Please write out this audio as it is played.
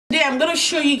I'm gonna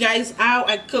show you guys how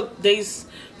I cook this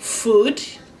food,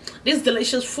 this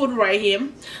delicious food right here.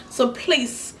 So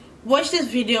please watch this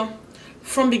video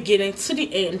from beginning to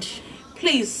the end.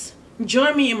 Please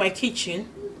join me in my kitchen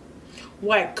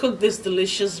while I cook this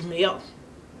delicious meal,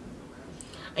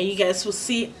 and you guys will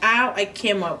see how I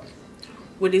came up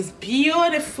with this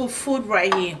beautiful food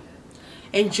right here.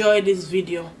 Enjoy this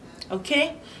video,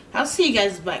 okay? I'll see you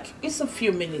guys back in a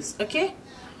few minutes, okay?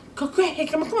 Hey,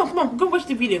 come on, go watch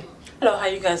the video. Hello, how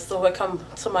you guys doing? Welcome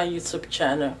to my YouTube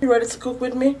channel. You ready to cook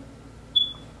with me?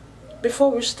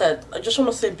 Before we start, I just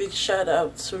want to say a big shout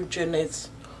out to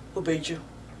JANETUBEJI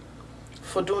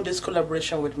for doing this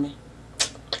collaboration with me.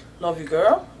 Love you,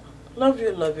 girl. Love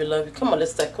you, love you, love you. Come on,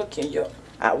 let's start cooking, yo.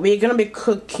 We're gonna be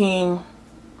cooking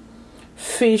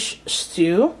fish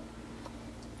stew.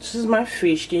 This is my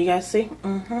fish. Can you guys see?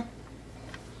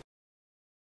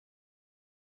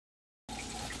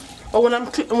 Or when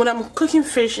I'm cooking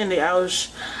fish in the house,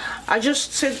 I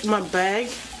just take my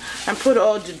bag and put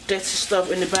all the dirty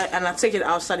stuff in the bag, and I take it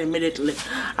outside immediately.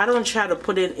 I don't try to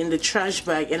put it in the trash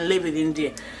bag and leave it in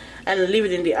there and leave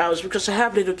it in the house, because I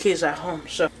have little kids at home.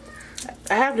 So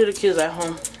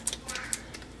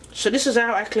this is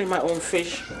how I clean my own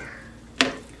fish.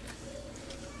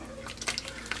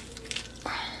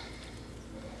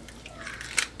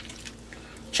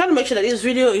 Try to make sure that this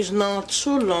video is not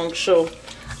too long, so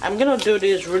I'm gonna do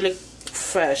this really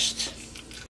fast.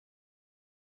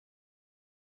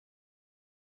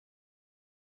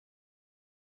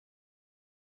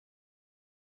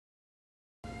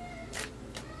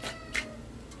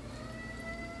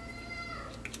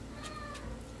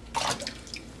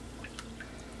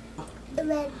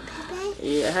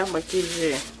 Yeah, I have my kids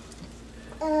here.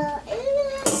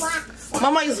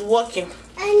 Mama is walking.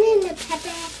 I need the pepper.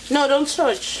 No, don't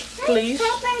touch, please.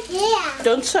 Pepper here.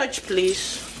 Don't touch,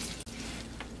 please.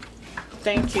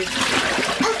 Thank you.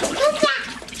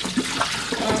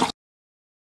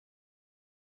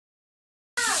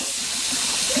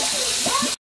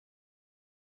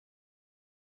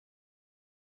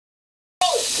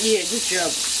 Yeah, good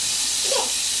job.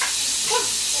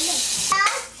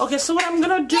 Okay, so what I'm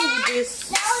gonna do with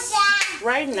this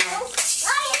right now,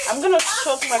 I'm gonna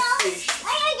soak my fish.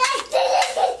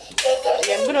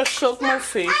 Yeah, I'm gonna soak my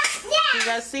fish. You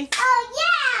guys see? Oh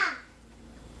yeah.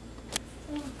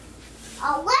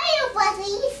 Oh, where are you,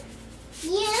 buddy?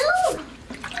 You.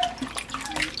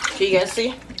 Can you guys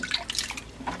see?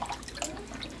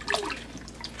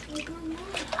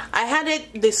 I added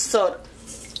the salt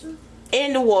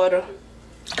in the water.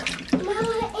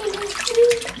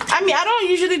 I mean, I don't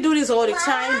usually do this all the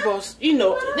time, but you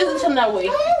know, this is that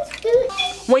way.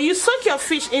 When you soak your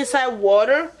fish inside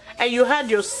water and you add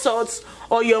your salt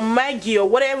or your Maggi or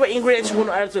whatever ingredients you want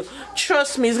to add to,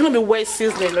 trust me, it's gonna be well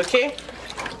seasoning, okay?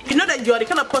 You know that you are the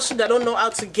kind of person that don't know how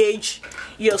to gauge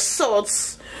your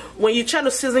salts when you try to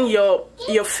season your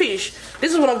fish.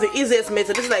 This is one of the easiest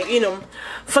methods. It's like, you know,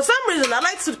 for some reason I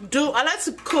like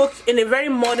to cook in a very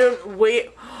modern way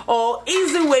or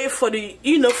easy way for the,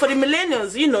 you know, for the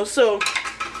millennials, you know. So,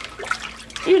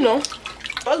 you know,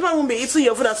 husband won't be eating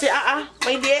your food and say,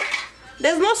 my dear,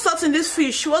 there's no salt in this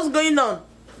fish, what's going on?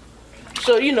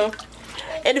 So, you know,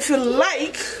 and if you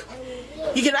like,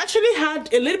 you can actually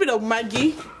add a little bit of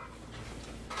Maggi.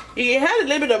 You can add a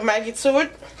little bit of Maggi to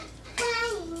it.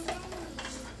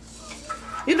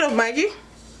 You know Maggi?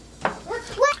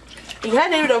 You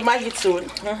add a little bit of Maggi to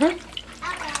it.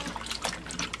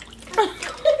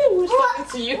 Who's talking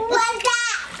to you? What's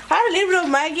that? Add a little bit of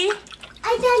Maggi.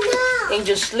 I don't know. And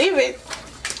just leave it.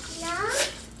 No.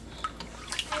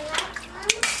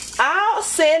 I'll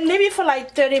say leave it for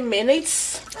like 30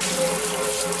 minutes.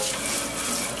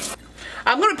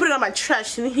 I'm gonna put it on my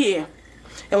trash in here,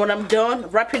 and when I'm done,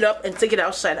 wrap it up and take it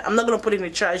outside. I'm not gonna put it in the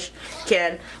trash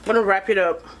can. I'm gonna wrap it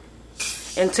up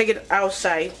and take it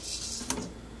outside.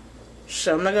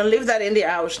 So I'm not gonna leave that in the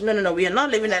house. No, we are not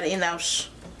leaving that in the house.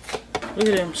 Look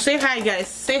at them. Say hi, guys.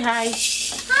 Say hi.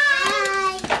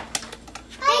 Hi.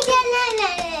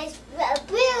 Hi,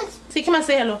 Bruce. See, come on,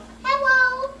 say hello.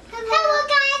 Hello. Hello,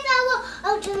 guys. Hello.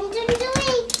 Oh, doing.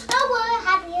 Hello,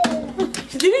 have you?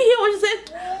 Did you hear what you said?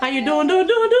 How you doing?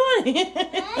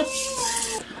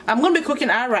 I'm gonna be cooking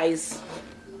our rice.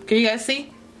 Can you guys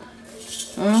see?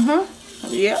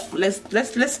 Yeah.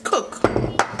 Let's cook.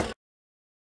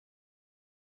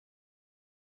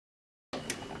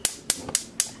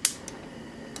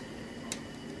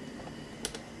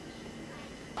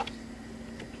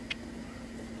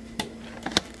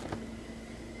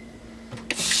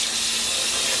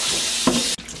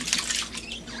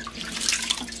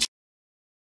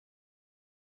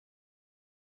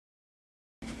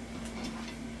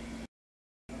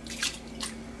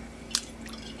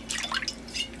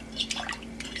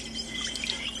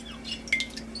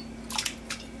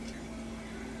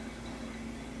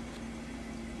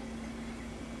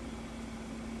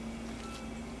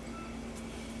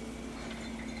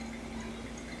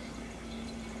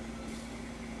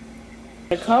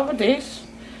 I cover this.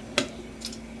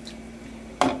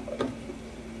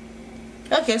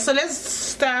 Okay, so let's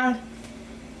start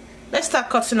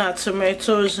cutting our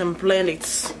tomatoes and blend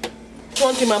it.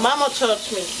 One thing my mama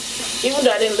taught me, even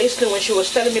though I didn't listen when she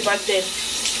was telling me back then,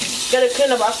 you gotta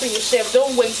clean up after yourself.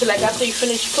 Don't wait till like after you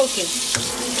finish cooking.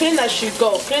 Clean as you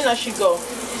go. Clean as you go.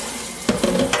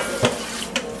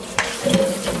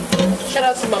 Shout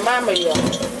out to my mama, y'all.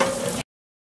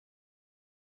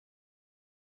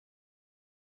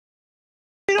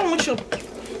 You don't want your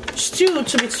stew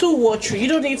to be too watery. You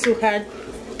don't need to add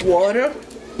water.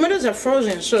 Tomatoes are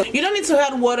frozen, so you don't need to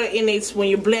add water in it when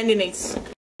you're blending it.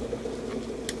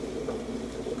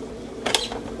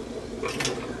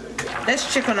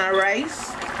 Let's check on our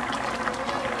rice.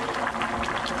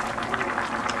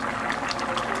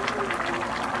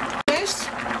 First,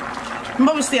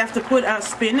 obviously I have to put our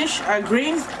spinach, our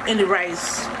greens in the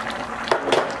rice.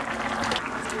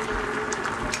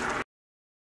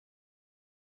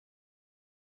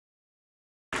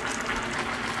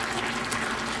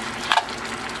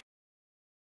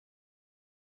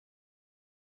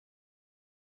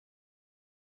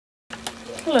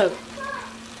 Look.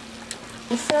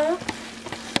 What's up?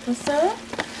 What's up?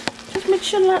 Just make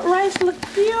sure that rice look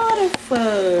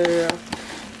beautiful.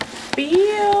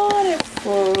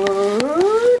 Beautiful.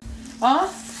 Huh?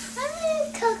 I'm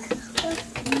gonna cook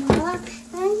with Mama.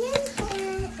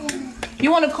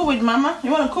 You wanna cook with Mama?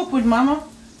 You wanna cook with Mama?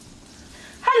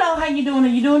 Hello, how you doing? How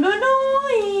you doing?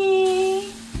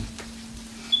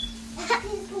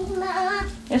 Mama.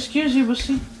 Excuse you,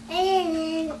 Bussy.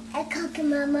 I cook with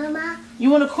my mama. You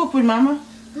wanna cook with Mama?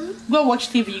 Hmm? Go watch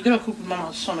TV. You're gonna cook with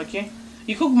Mama's son, okay?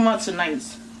 You cook with Mama tonight.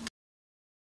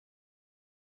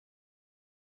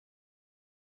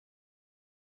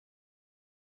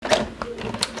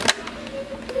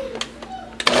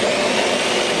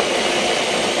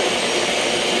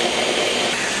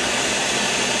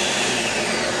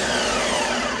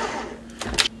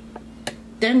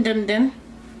 Then.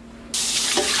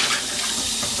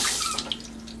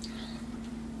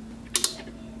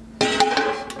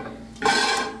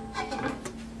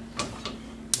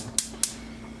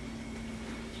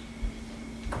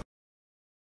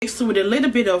 Mixed with a little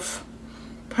bit of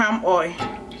palm oil.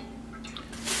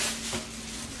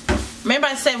 Remember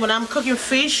I said when I'm cooking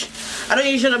fish, I don't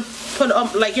usually put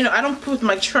up, like, you know, I don't put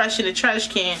my trash in the trash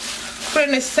can. Put it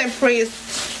in a separate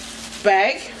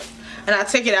bag and I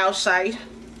take it outside.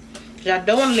 I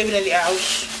don't want to leave it in the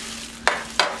house.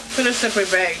 Put in a separate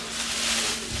bag.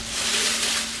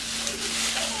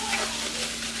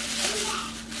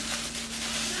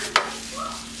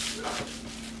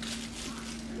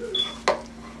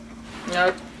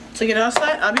 Now, take it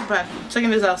outside. I'll be back.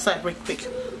 Taking this outside real quick.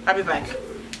 I'll be back.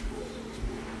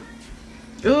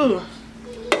 Ooh,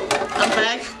 I'm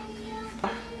back.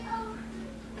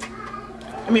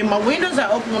 I mean, my windows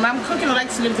are open. When I'm cooking, I like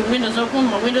to leave the windows open.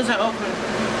 My windows are open.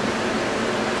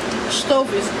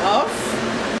 Stove is off.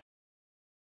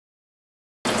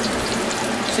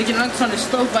 So you can now turn the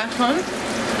stove back on.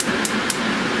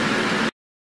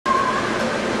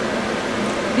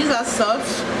 These are salt.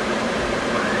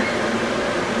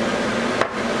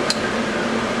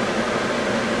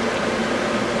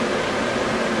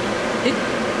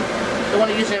 Don't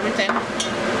want to use everything.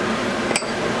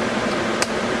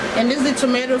 And this is the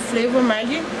tomato flavor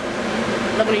Maggi.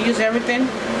 I'm not going to use everything.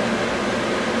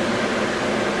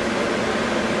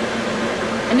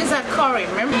 And these are curry,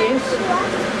 remember? Yes.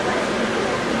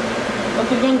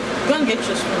 Okay, go and get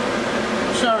your spoon.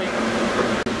 Sorry.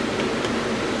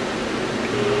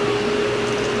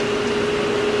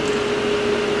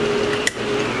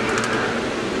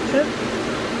 Good.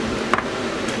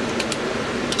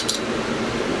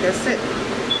 That's it.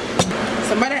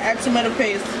 Somebody add tomato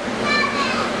paste.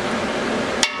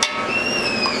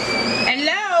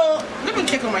 Hello. Let me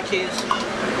check on my kids.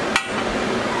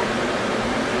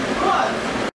 What?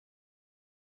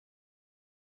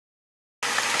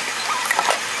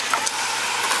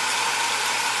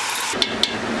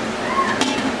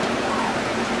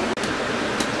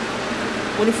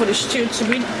 Waiting for the stew to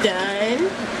be done.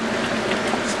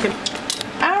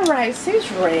 Our rice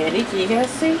is ready. Can you guys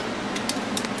see?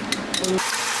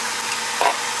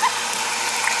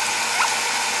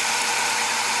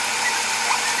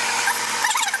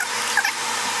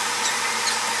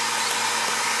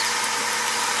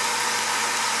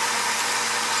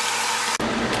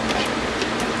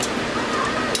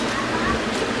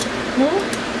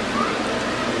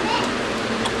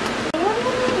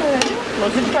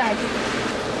 Close it back.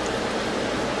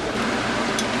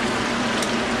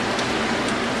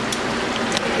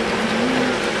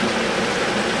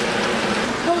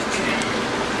 Okay.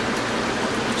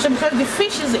 So because the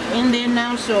fish is in there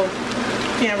now, so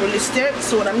can't really stir it.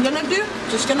 So what I'm gonna do,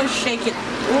 just gonna shake it.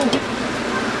 Ooh.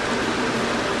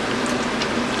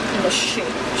 I'm gonna shake.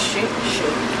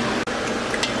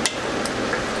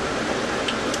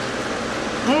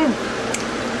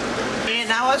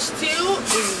 And our stew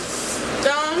is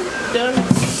done.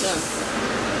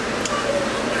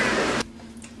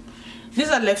 These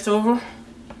are leftover,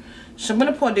 so I'm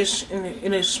gonna put this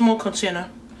in a small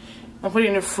container and put it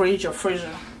in the fridge or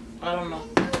freezer. I don't know.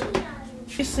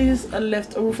 This is a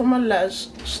leftover from my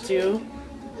last stew.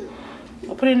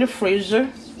 I'll put it in the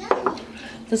freezer.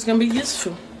 It's gonna be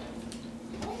useful.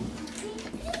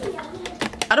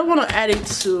 I don't want to add it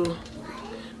to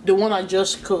the one I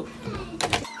just cooked.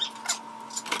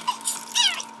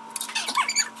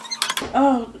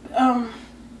 Oh,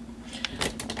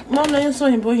 Mom, let's show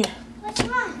him, boy. What's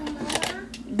wrong, Mama?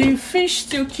 The fish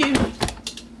still keep.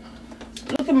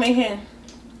 Look at my hand.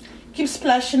 Keep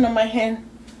splashing on my hand.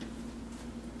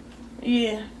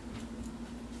 Yeah.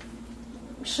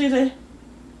 See there?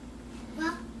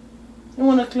 What? You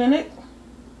want to clean it?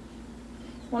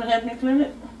 Want to help me clean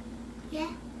it?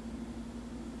 Yeah.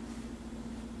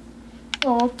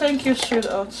 Oh, thank you,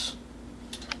 sweetheart.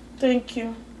 Thank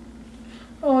you.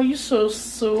 Oh, you're so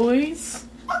sweet.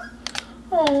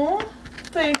 Oh,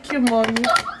 thank you, Mommy.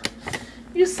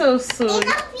 You're so sweet.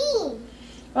 It's a pea.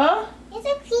 Huh? It's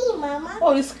a pea, Mama.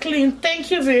 Oh, it's clean. Thank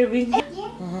you, baby.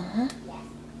 Yeah.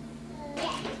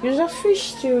 Here's a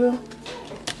fish too.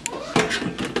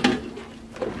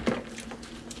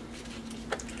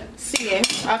 See,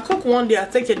 I cook one day, I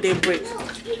take a day break.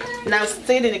 And I'll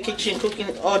stay in the kitchen cooking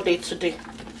all day today.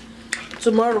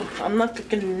 Tomorrow, I'm not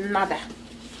cooking nada.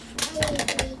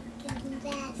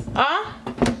 Huh?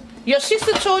 Your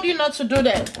sister told you not to do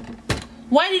that.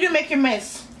 Why did you make a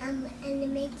mess? I'm making a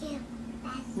mess.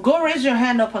 Go raise your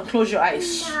hand up and close your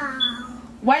eyes. No.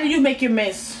 Why did you make a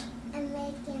mess? I'm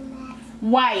making a mess.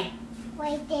 Why?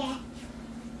 Right there.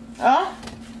 Huh?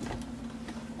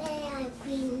 There I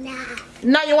clean up.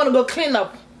 Now you want to go clean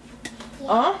up? Yeah.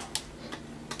 Huh?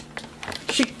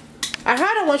 I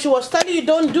heard her when she was telling you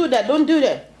don't do that, don't do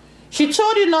that. She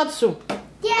told you not to.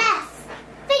 Yes.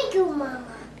 Thank you, Mama.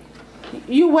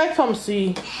 You welcome,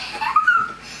 see.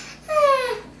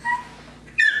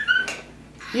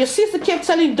 Your sister kept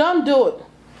telling you don't do it.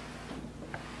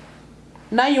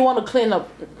 Now you want to clean up.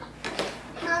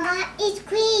 Mama, it's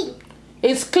clean.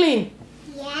 It's clean.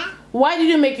 Yeah. Why did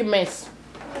you make a mess?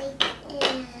 Wait,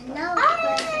 no.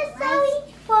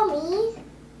 Sorry for me.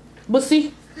 But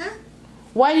see, Huh?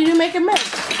 why did you make a mess?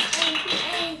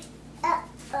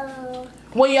 Uh-oh.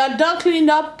 When you're done cleaning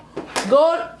up,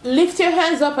 go lift your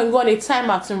hands up and go on a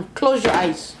timeout and close your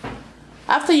eyes.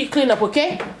 After you clean up,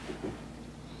 okay?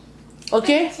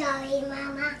 Okay? Sorry,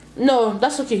 Mama. No,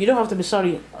 that's okay. You don't have to be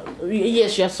sorry.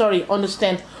 Yes, you're sorry.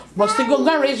 Understand. But still, go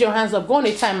and raise your hands up. Go on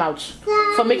a timeout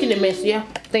for making a mess. Yeah?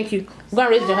 Thank you. Go and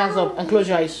raise your hands up and close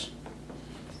your eyes.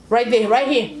 Right there. Right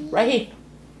here. Right here.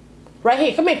 Right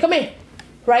here. Come here. Come here.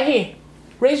 Right here.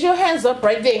 Raise your hands up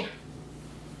right there.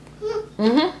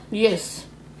 Yes.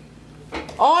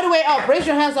 All the way up. Raise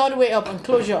your hands all the way up and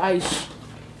close your eyes.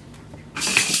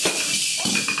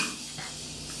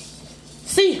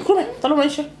 See, come here. Tell me,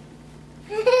 Sorry.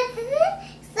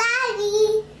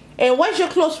 and why's your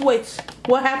clothes wet?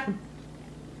 What happened?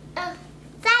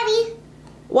 Sorry.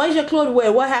 Why's your clothes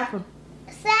wet? What happened?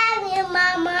 Sorry,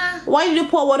 Mama. Why did you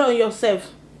pour water on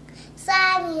yourself?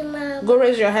 Sorry, Mama. Go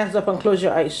raise your hands up and close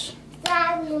your eyes.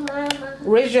 Sorry, Mama.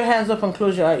 Raise your hands up and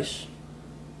close your eyes.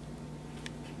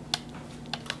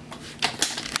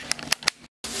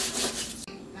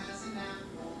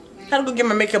 I'll go get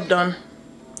my makeup done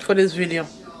for this video.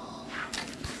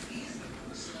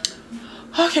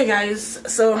 Okay guys,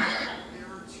 so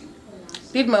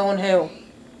did my own hair.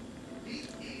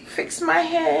 Fix my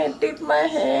hair, did my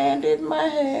hair, did my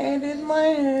hair, did my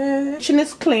hair. Kitchen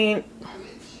is clean.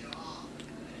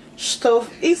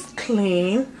 Stove is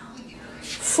clean.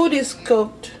 Food is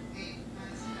cooked.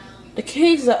 The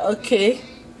kids are okay.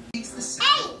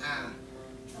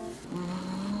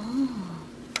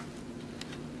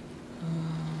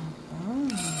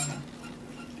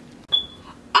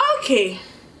 Okay,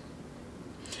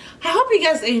 I hope you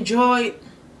guys enjoyed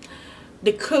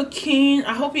the cooking.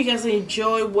 I hope you guys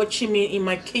enjoy watching me in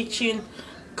my kitchen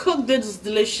cook this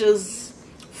delicious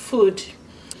food.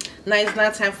 Now it's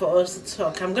not time for us to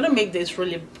talk. I'm gonna make this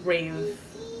really brave.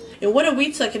 And what are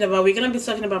we talking about? We're gonna be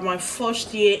talking about my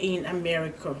first year in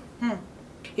America.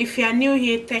 If you are new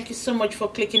here, thank you so much for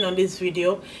clicking on this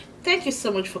video. thank you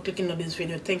so much for clicking on this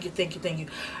video. Thank you.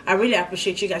 I really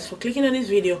appreciate you guys for clicking on this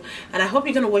video, and I hope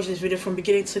you're gonna watch this video from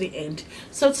beginning to the end.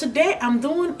 So today I'm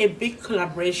doing a big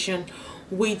collaboration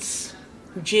with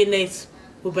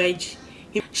JANETUBEJI.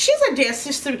 She's a dear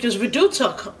sister because we do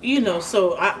talk, you know,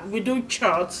 so we do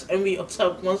chats and we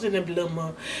talk once in a blue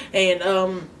moon,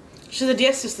 and she's a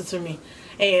dear sister to me,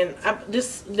 and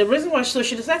the reason why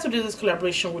she decided to do this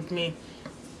collaboration with me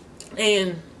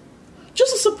and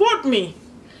just to support me,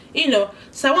 you know.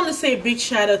 So I want to say a big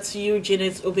shout out to you,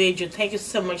 JANETUBEJI. Thank you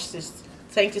so much, sis.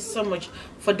 Thank you so much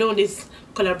for doing this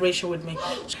collaboration with me.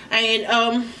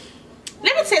 And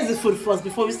let me taste this food first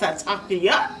before we start talking,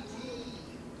 yeah.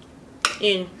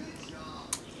 And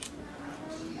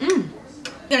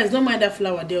guys, don't mind that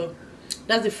flour there.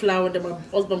 That's the flour that my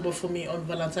husband bought for me on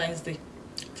Valentine's Day.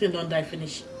 Till don't die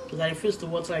finish, because I refuse to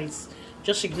water it.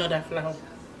 Just ignore that flour.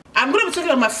 I'm gonna be talking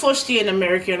about my first year in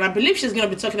America, and I believe she's gonna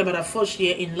be talking about her first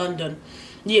year in London.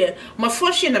 Yeah, my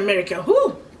first year in America.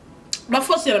 My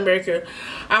first year in America.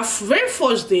 Our very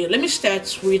first day. Let me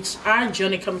start with our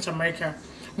journey coming to America.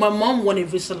 My mom won a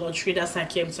visa lottery. That's how I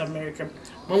came to America.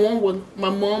 My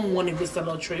mom won a visa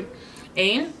lottery,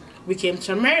 and we came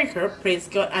to America. Praise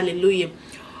God, hallelujah.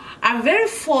 Our very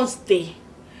first day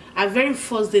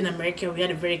in America, we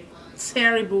had a very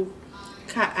terrible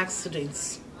car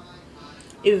accident.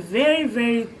 A very,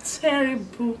 very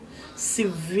terrible,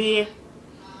 severe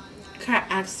car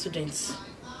accident.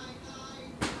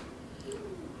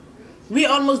 We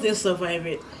almost didn't survive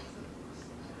it.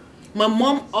 My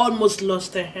mom almost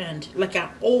lost her hand, like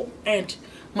her whole hand.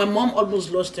 My mom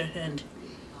almost lost her hand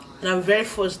on our very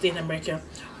first day in America.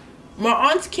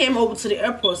 My aunt came over to the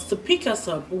airport to pick us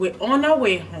up. We were on our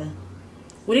way home.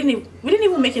 We didn't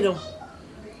even make it home.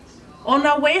 On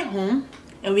our way home,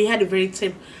 and we had a very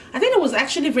terrible. I think it was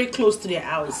actually very close to their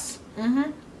house.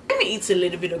 Let me eat a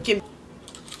little bit, okay?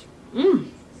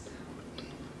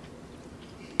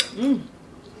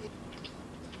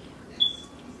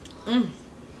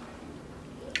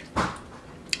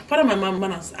 Pardon my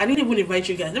manners. I didn't even invite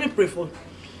you guys. Let me pray for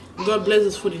God. Bless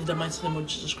this food in the mighty name of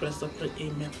Jesus Christ.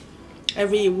 Amen.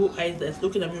 Every evil eye that's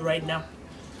looking at me right now,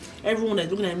 everyone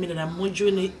that's looking at me that I'm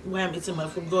wondering why I'm eating my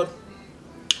food, God,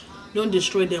 don't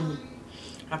destroy them.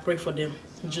 I pray for them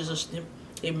in Jesus' name.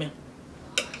 Amen.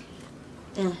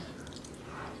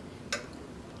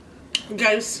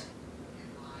 Guys,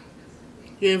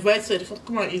 you're invited.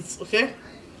 Come on, eat, okay?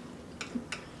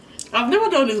 I've never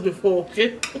done this before,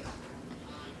 okay?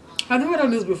 I've never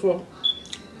done this before.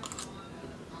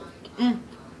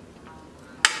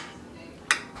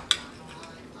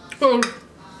 So,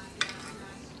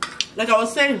 like I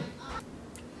was saying,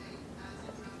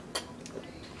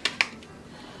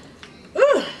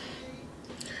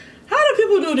 how do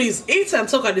people do this? Eat and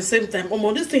talk at the same time.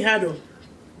 Oh, this thing hard though.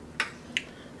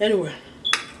 Anyway,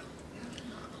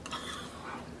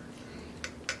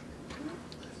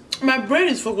 my brain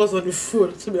is focused on the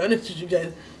food, to be honest with you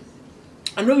guys.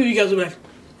 I know you guys will be like,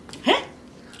 hey,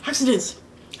 accidents,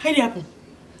 how did it happen?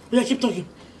 Yeah, keep talking.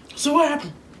 So what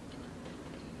happened?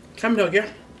 Calm down, yeah?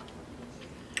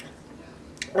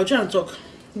 I'll try and talk.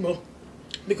 But,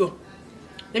 because,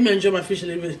 let me enjoy my fish a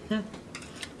little bit. Let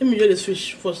me enjoy this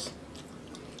fish first.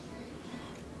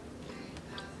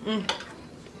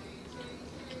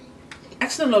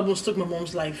 Accident almost took my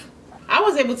mom's life. I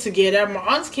was able to get her. My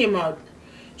aunt came out.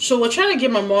 So we're trying to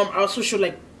get my mom out. So she was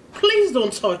like, please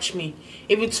don't touch me.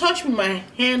 If you touch me, my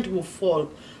hand will fall.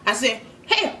 I said,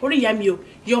 hey, what am you?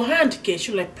 Your hand, okay?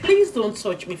 She was like, please don't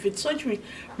touch me. If you touch me,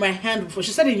 my hand will fall.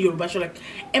 She said in Yoruba, she was like,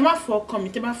 Emma for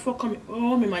coming,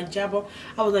 oh, me my jabber.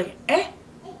 I was like, eh?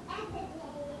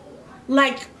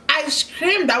 Like, I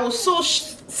screamed. I was so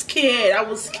scared. I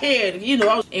was scared, you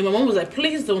know. And my mom was like,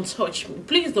 please don't touch me.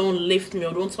 Please don't lift me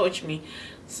or don't touch me.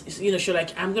 You know, she's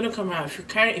like, I'm gonna come out.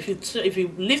 If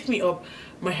you lift me up,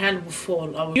 my hand will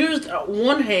fall. I used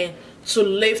one hand to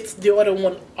lift the other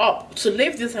one up, to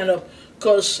lift this hand up,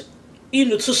 because, you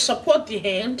know, to support the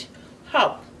hand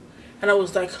up. And I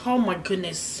was like, oh my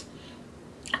goodness.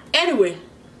 Anyway,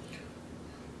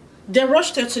 they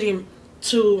rushed her to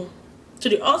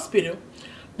the hospital.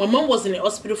 My mom was in the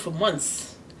hospital for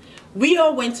months. We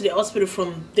all went to the hospital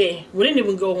from there. We didn't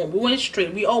even go home. We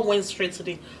all went straight to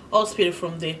the hospital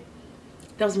from there.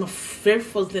 That was my very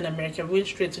first day in America. We went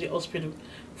straight to the hospital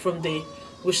from there.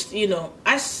 Which, you know,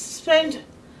 I think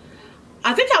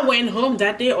I went home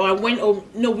that day, or I went home.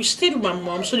 No, we stayed with my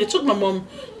mom. So they took my mom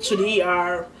to the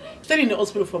ER. Stayed in the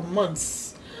hospital for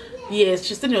months. Yes,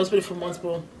 she stayed in the hospital for months,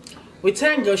 but we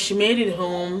thank God she made it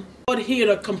home. God healed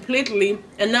her completely,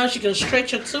 and now she can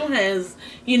stretch her two hands.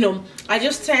 You know, I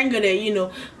just thank God that, you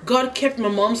know, God kept my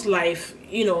mom's life,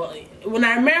 you know, when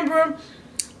I remember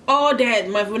all that,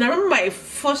 when I remember my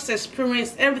first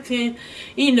experience, everything,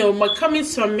 you know, my coming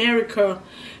to America,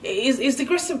 is the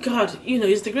grace of God. You know,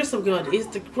 it's the grace of God. It's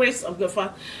the grace of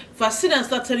God. If I sit and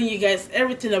start telling you guys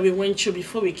everything that we went through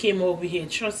before we came over here,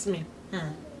 trust me.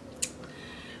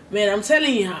 Man, I'm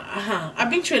telling you, I've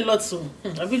been through a lot too.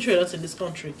 I've been through a lot in this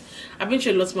country. I've been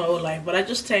through a lot my whole life. But I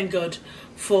just thank God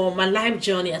for my life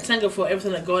journey. I thank God for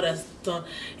everything that God has done.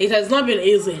 It has not been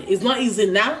easy. It's not easy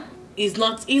now. It's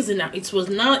not easy now. It was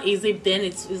not easy then.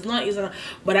 It's not easy now.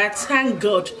 But I thank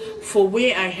God for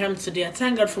where I am today. I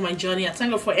thank God for my journey. I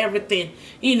thank God for everything.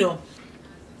 You know,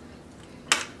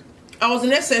 I was in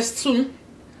SS2.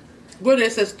 Go to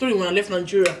SS3 when I left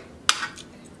Nigeria.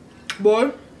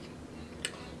 Boy,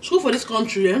 school for this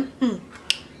country,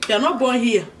 they are not born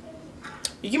here.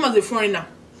 You came as a foreigner.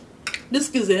 These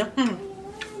kids,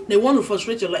 they want to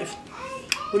frustrate your life.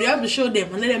 But you have to show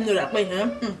them and let them know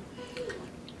that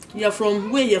you're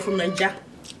from where? You're from Nigeria.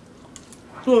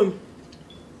 So,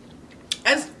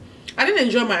 I didn't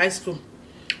enjoy my high school.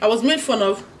 I was made fun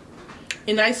of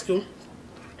in high school.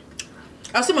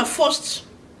 I'll say my first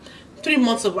 3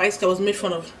 months of high school I was made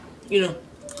fun of, you know.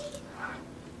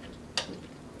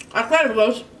 I cried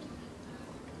because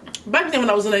back then when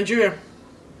I was in Nigeria,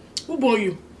 who born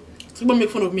you? Someone make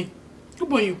fun of me. Who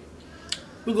born you?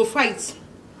 We go fight.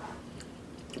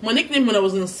 My nickname when I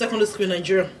was in secondary school in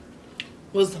Nigeria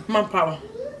was Manpower.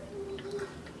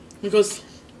 Because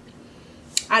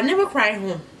I never cry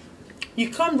home. You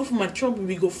can't go for my trouble,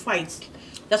 we go fight.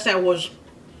 That's how I was.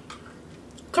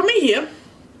 Coming here,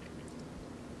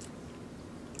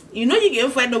 you know you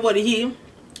can't fight nobody here.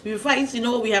 If you fight, you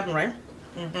know what will happen, right?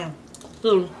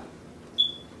 So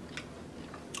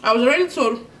I was already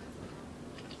told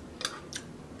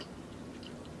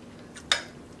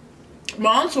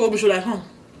my aunt told me, she was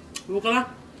like,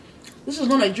 this is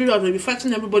not Nigeria, they'll be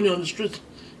fighting everybody on the street.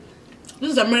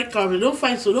 This is America, they don't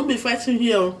fight, so don't be fighting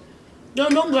here.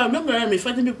 Don't go around me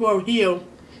fighting people out here.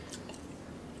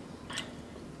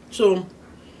 So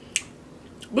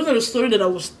based on the story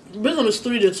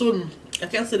they told me, I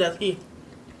can't say that here.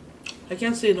 I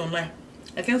can't say it online.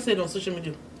 I can't say it on social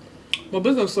media. But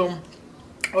based on some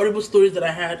horrible stories that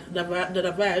I've had,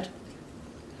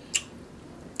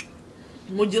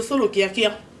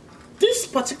 this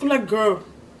particular girl,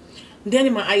 then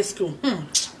in my high school, I'm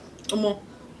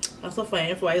so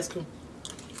fine for high school.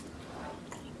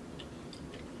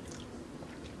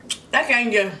 That kind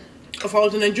of girl, if I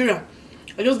was in Nigeria,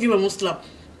 I just give her a slap.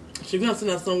 She's gonna sing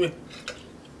that somewhere.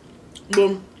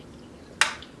 Boom.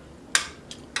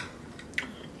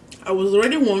 I was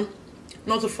already warned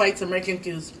not to fight American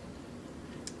kids.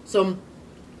 So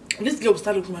this girl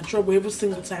started with my trouble every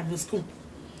single time in school.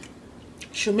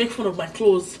 She'll make fun of my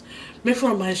clothes, make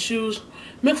fun of my shoes,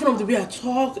 make fun of the way I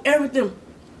talk, everything.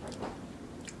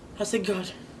 I said,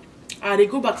 God, they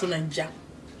go back to Nigeria.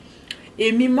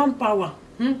 Me Manpower.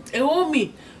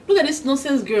 Me. Look at this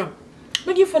nonsense girl.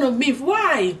 Making fun of me.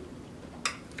 Why?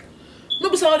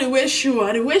 Nobody how they wear shoe,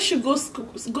 and the way she goes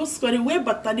school, they wear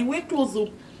bata, they wear clothes.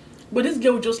 But this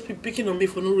girl would just be picking on me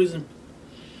for no reason.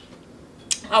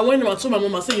 I went and I told my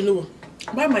mom, I said, you know,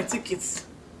 buy my tickets.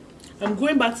 I'm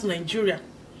going back to Nigeria.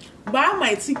 Buy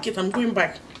my ticket, I'm going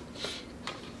back.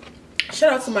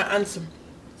 Shout out to my auntie.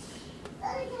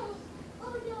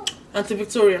 Auntie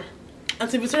Victoria.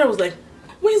 Auntie Victoria was like,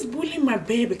 who is bullying my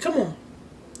baby? Come on.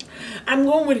 I'm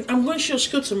going to your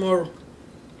school tomorrow.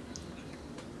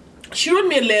 She wrote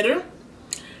me a letter.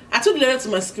 I took the letter to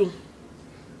my school.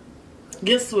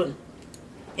 Guess what?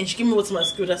 And she came over to my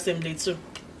school that same day too.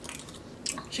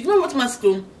 She came over to my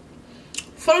school,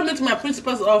 followed me to my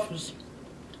principal's office.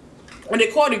 When they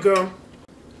called the girl,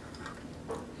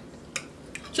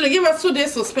 so they gave her 2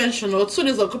 days suspension, or 2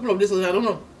 days or a couple of days, I don't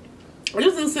know. I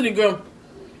just didn't see the girl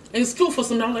in school for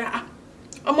some time. I'm like,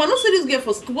 I'm not see this girl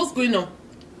for school. What's going on?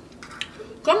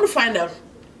 Come to find out,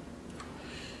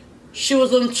 she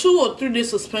was on 2 or 3 days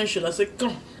suspension. I said,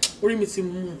 come, what do you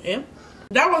mean? Eh?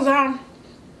 That was how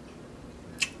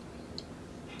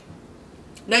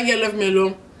that girl left me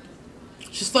alone.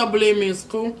 She started blaming me in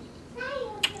school,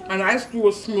 and high school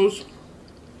was smooth.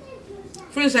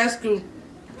 Finished high school.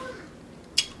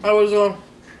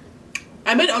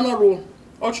 I made honor roll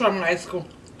all through my high school.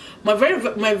 My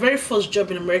very first job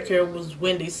in America was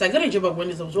Wendy's. I got a job at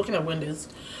Wendy's. I was working at Wendy's.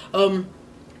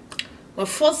 My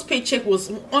first paycheck was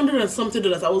 $100 and something.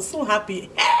 I was so happy.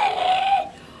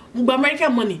 Hey!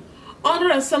 American money.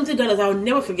 $100 and something. I'll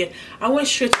never forget. I went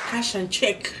straight to cash and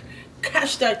check.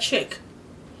 Cash that check.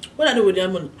 What did I do with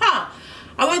that money?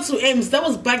 I went to Ames. That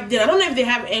was back then. I don't know if they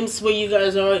have Ames where you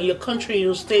guys are in your country, in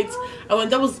your states.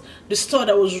 That was the store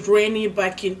that was reigning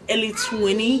back in early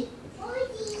 20.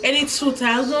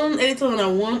 82,000,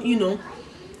 80,001, you know.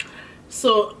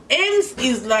 So Ames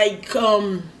is like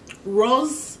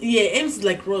Rose. Yeah, Ames is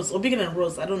like Rose or bigger than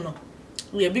Rose. I don't know.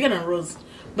 Yeah, bigger than Rose.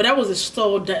 But that was a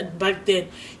store that back then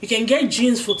you can get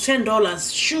jeans for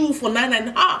 $10, shoe for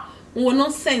 $9.99. Well,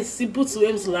 nonsense. He put to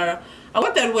Ames Lara. I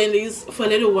went that way for a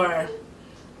little while.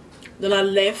 Then I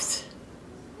left.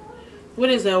 What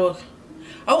is that work?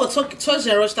 I worked Toys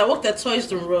R Us. I worked at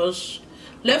Toys R Us.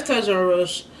 Left Toys R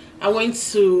Us. I went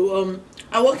to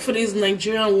I worked for this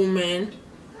Nigerian woman.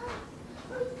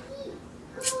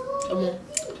 Come on.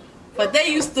 But tell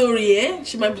you story, eh?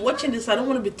 She might be watching this. I don't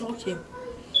want to be talking.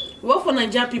 You work for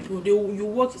Nigerian people. You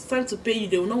work. It's time to pay you.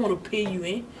 They will not want to pay you,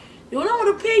 eh? They will not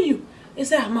want to pay you. They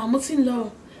say, "I'm not in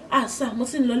law. Sir, I'm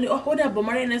not in law. Oh, hold up, but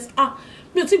Marianne's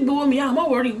me take below me. I'm not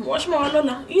worried. Watch my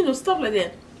lola. You know, stuff like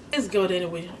that. It's God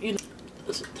anyway. You know,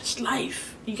 that's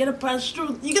life. You gotta pass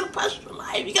through. You gotta pass through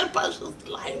life. You gotta pass through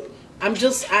life. I'm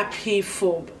just happy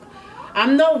for.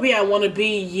 I'm not where I want to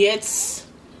be yet.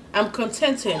 I'm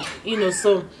contented. You know,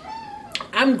 so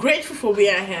I'm grateful for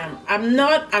where I am. I'm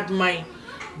not at my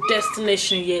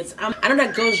destination yet. I know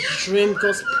that God's dream,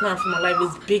 God's plan for my life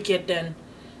is bigger than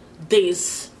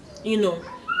this. You know,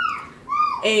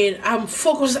 and I'm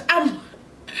focused. I'm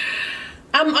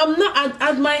not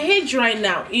at my age right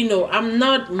now. You know, I'm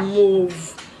not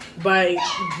moved by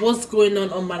what's going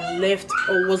on my left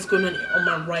or what's going on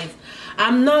my right.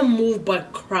 I'm not moved by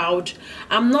crowd.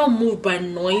 I'm not moved by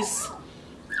noise.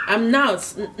 I'm not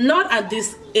at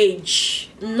this age.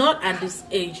 Not at this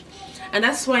age. And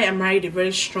that's why I married a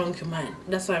very strong man.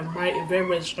 That's why I married a very,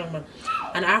 very strong man.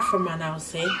 An Afro man, I would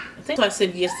say. I think I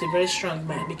said yes to a very strong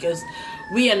man, because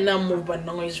we are not moved by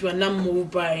noise. We are not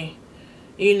moved by,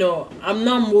 you know, I'm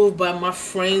not moved by my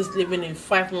friends living in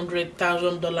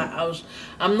 $500,000 house.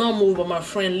 I'm not moved by my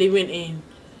friend living in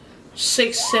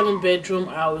 6-7 bedroom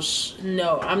house.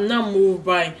 No, I'm not moved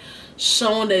by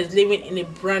someone that is living in a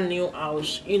brand new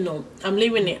house. You know, I'm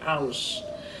living in a house.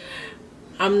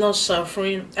 I'm not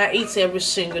suffering. I eat every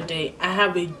single day. I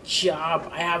have a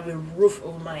job. I have a roof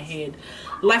over my head.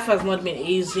 Life has not been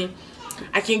easy.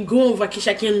 I can go on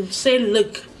vacation. I can say,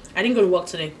 look, I didn't go to work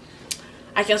today.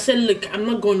 I can say, look, I'm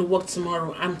not going to work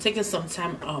tomorrow. I'm taking some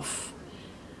time off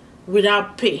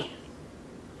without pay.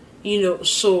 You know,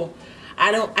 so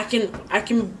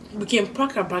we can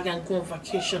pack our bag and go on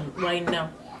vacation right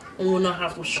now, and we'll not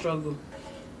have to struggle.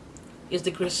 It's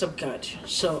the grace of God.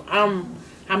 So I'm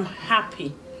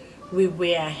happy with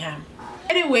where I am.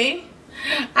 Anyway,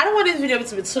 I don't want this video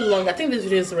to be too long. I think this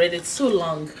video is already too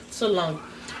long.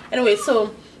 Anyway,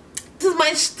 so this is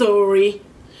my story.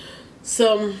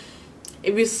 So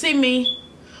if you see me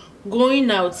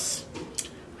going out,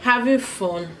 having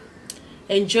fun,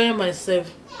 enjoying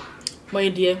myself, my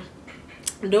dear,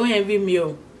 don't envy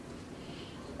me.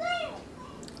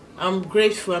 I'm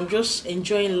grateful. I'm just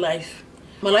enjoying life.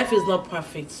 My life is not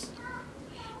perfect.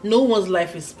 No one's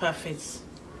life is perfect.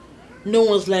 No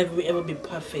one's life will ever be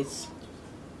perfect.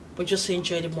 But just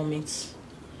enjoy the moments.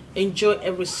 Enjoy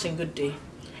every single day.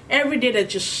 Every day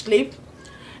that you sleep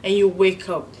and you wake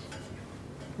up,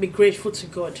 be grateful to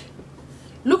God.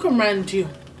 Look around you.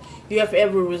 You have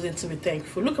every reason to be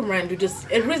thankful. Look around you.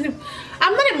 Just a reason.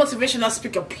 I'm not a motivational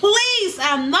speaker. Please,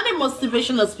 I'm not a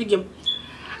motivational speaker.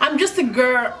 I'm just a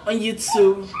girl on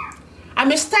YouTube.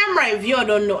 I'm a stammerer. If you all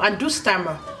don't know, I do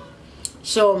stammer.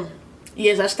 So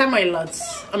yes, I stammer a lot.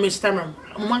 I'm a stammerer.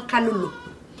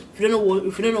 If you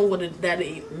don't know what that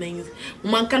means,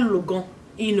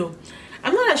 you know,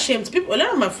 I'm not ashamed. People, a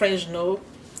lot of my friends know.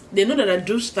 They know that I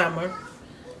do stammer.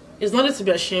 It's nothing to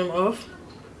be ashamed of.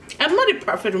 I'm not a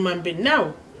perfect human being.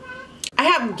 Now, I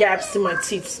have gaps in my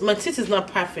teeth. My teeth is not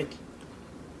perfect.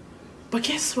 But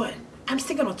guess what? I'm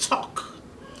still gonna talk.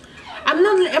 I'm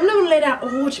not gonna let that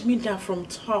hold me down from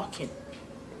talking.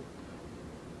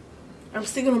 I'm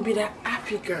still gonna be that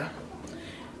happy girl.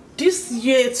 This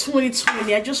year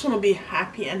 2020, I just wanna be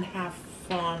happy and have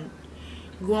fun.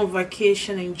 Go on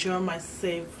vacation, enjoy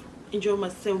myself,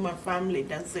 my family.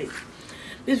 That's it.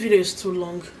 This video is too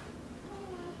long.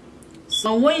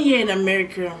 So 1 year in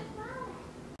America,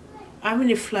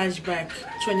 having a flashback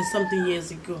 20-something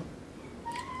years ago.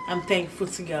 I'm thankful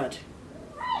to God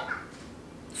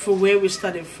for where we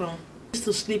started from. We used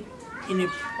to sleep in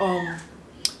a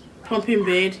pumping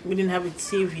bed. We didn't have a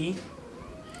TV.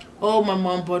 All my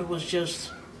mom bought was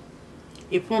just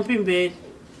a pumping bed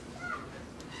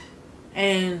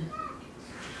and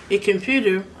a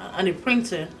computer and a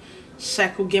printer, so I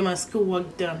could get my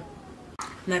schoolwork done.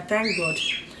 And I thank God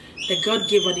that God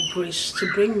gave her the grace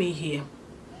to bring me here.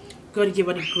 God gave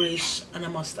her the grace, and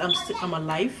I'm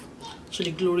alive to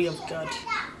the glory of God.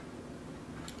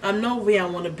 I'm not where I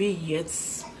want to be yet,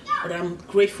 but I'm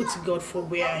grateful to God for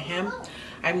where I am.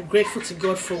 I'm grateful to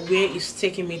God for where He's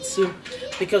taking me to,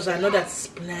 because I know that His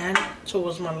plan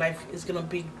towards my life is gonna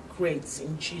be great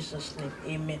in Jesus' name.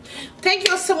 Amen. Thank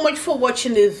you all so much for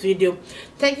watching this video.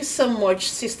 Thank you so much,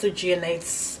 Sister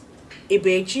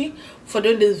JANETUBEJI, for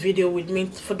doing this video with me,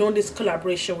 for doing this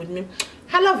collaboration with me.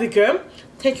 I love you, girl.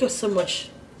 Thank you so much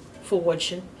for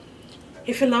watching.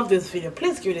 If you love this video,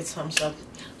 please give it a thumbs up.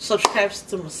 Subscribe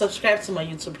to my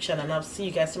YouTube channel, and I'll see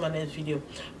you guys in my next video.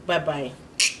 Bye bye.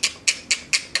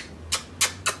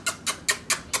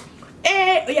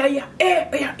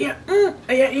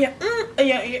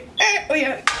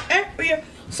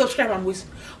 Subscribe,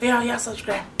 and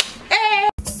subscribe.